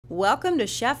Welcome to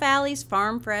Chef Alli's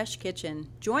Farm Fresh Kitchen.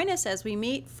 Join us as we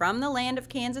meet From the Land of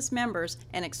Kansas members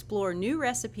and explore new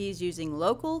recipes using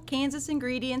local Kansas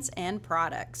ingredients and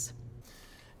products.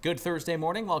 Good Thursday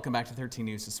morning. Welcome back to 13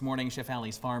 News this morning. Chef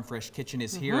Alli's Farm Fresh Kitchen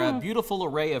is here. A beautiful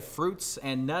array of fruits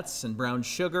and nuts and brown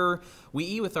sugar. We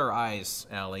eat with our eyes,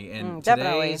 Alli, and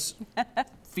today's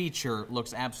feature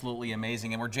looks absolutely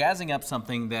amazing. And we're jazzing up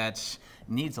something that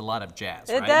needs a lot of jazz,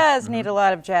 right? It does need a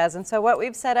lot of jazz. And so what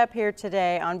we've set up here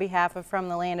today on behalf of From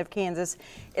the Land of Kansas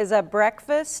is a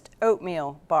breakfast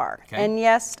oatmeal bar. Okay. And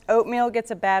yes, oatmeal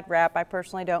gets a bad rap. I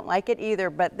personally don't like it either,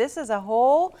 but this is a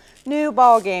whole new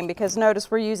ball game because notice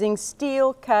we're using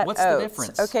steel cut oats. What's the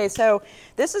difference? Okay, so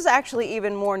this is actually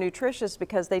even more nutritious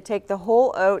because they take the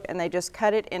whole oat and they just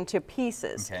cut it into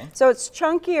pieces. Okay. So it's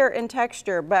chunkier in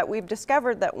texture, but we've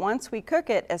discovered that once we cook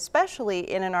it,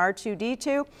 especially in an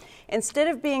R2D2, instead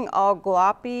of being all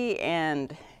gloppy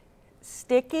and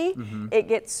sticky, it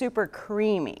gets super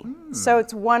creamy. So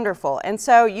it's wonderful. And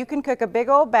so you can cook a big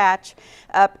old batch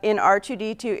up in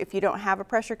R2D2. If you don't have a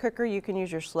pressure cooker, you can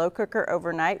use your slow cooker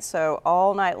overnight. So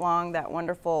all night long, that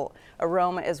wonderful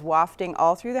aroma is wafting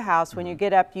all through the house. When you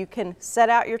get up, you can set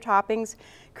out your toppings,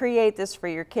 create this for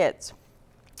your kids.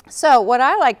 So what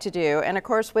I like to do, and of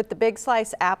course with the big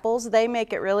slice apples, they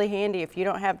make it really handy if you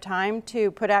don't have time to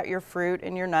put out your fruit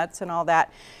and your nuts and all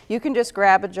that. You can just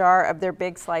grab a jar of their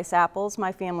big slice apples.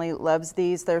 My family loves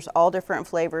these. There's all different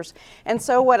flavors. And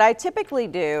so what I typically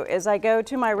do is I go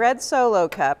to my Red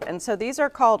SoloCup, and so these are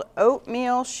called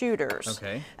Oatmeal Shooters.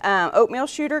 Okay. Oatmeal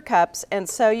Shooter Cups, and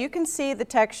so you can see the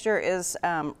texture is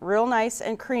real nice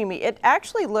and creamy. It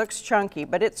actually looks chunky,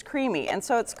 but it's creamy, and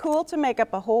so it's cool to make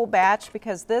up a whole batch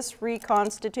because this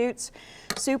reconstitutes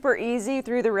super easy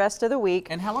through the rest of the week.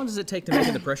 And how long does it take to make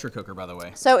in the pressure cooker, by the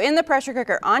way? So in the pressure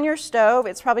cooker, on your stove,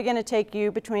 it's probably going to take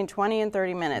you between 20 and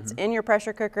 30 minutes. In your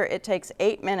pressure cooker, it takes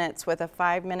 8 minutes with a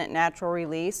 5-minute natural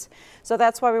release. So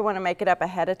that's why we want to make it up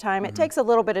ahead of time. It takes a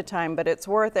little bit of time, but it's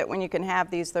worth it when you can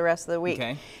have these the rest of the week.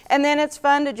 Okay. And then it's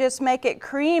fun to just make it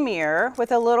creamier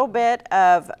with a little bit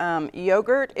of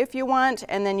yogurt if you want,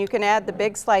 and then you can add the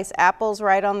big slice apples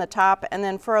right on the top, and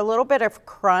then for a little bit of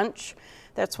crunch,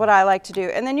 that's what I like to do.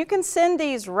 And then you can send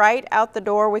these right out the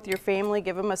door with your family.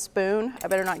 Give them a spoon. I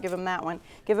better not give them that one.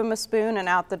 Give them a spoon and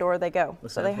out the door they go.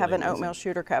 So they have an oatmeal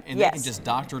shooter cup. And yes. they can just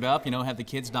doctor it up, you know, have the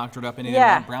kids doctor it up in it.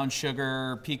 Yeah. Brown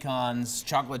sugar, pecans,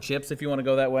 chocolate chips if you want to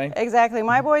go that way. Exactly.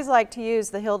 My boys like to use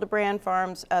the Hildebrand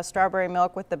Farms strawberry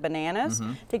milk with the bananas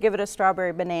to give it a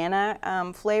strawberry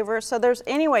banana flavor. So there's,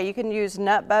 anyway, you can use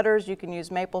nut butters, you can use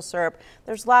maple syrup.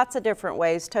 There's lots of different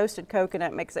ways. Toasted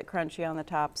coconut makes it crunchy on the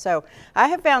top. So I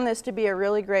have found this to be a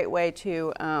really great way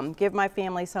to give my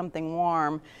family something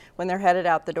warm when they're headed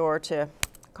out the door to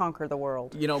conquer the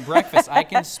world. You know, breakfast, I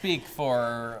can speak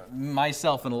for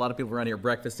myself and a lot of people around here,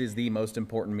 breakfast is the most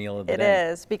important meal of the day. It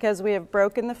is, because we have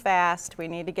broken the fast. We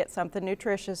need to get something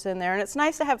nutritious in there, and it's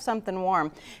nice to have something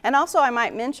warm. And also, I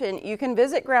might mention, you can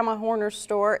visit Grandma Horner's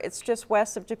store. It's just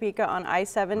west of Topeka on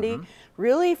I-70.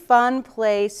 Really fun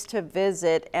place to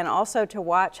visit, and also to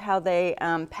watch how they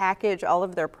package all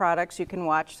of their products. You can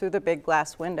watch through the big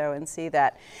glass window and see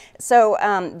that. So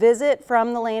visit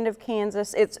From the Land of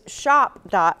Kansas. It's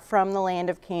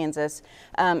shop.fromthelandofkansas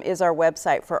is our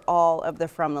website for all of the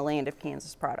From the Land of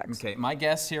Kansas products. Okay, my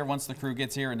guess here, once the crew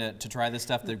gets here and to try this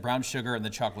stuff, the brown sugar and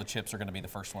the chocolate chips are going to be the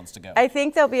first ones to go. I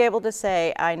think they'll be able to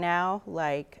say, I now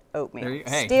like oatmeal.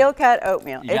 Hey, steel cut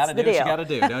oatmeal. You got to do what you got to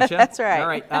do, don't you? That's right. All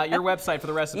right, your website for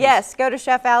the recipes. Yes, go to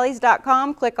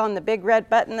chefallies.com, click on the big red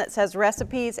button that says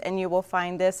recipes, and you will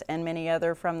find this and many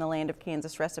other From the Land of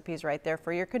Kansas recipes right there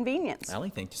for your convenience. Alli,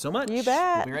 thank you so much. You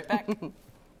bet. We'll be right back.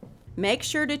 Make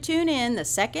sure to tune in the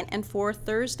second and fourth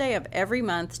Thursday of every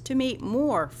month to meet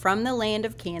more From the Land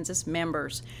of Kansas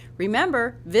members.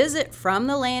 Remember, visit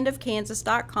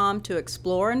FromTheLandOfKansas.com to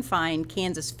explore and find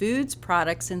Kansas foods,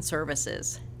 products, and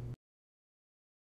services.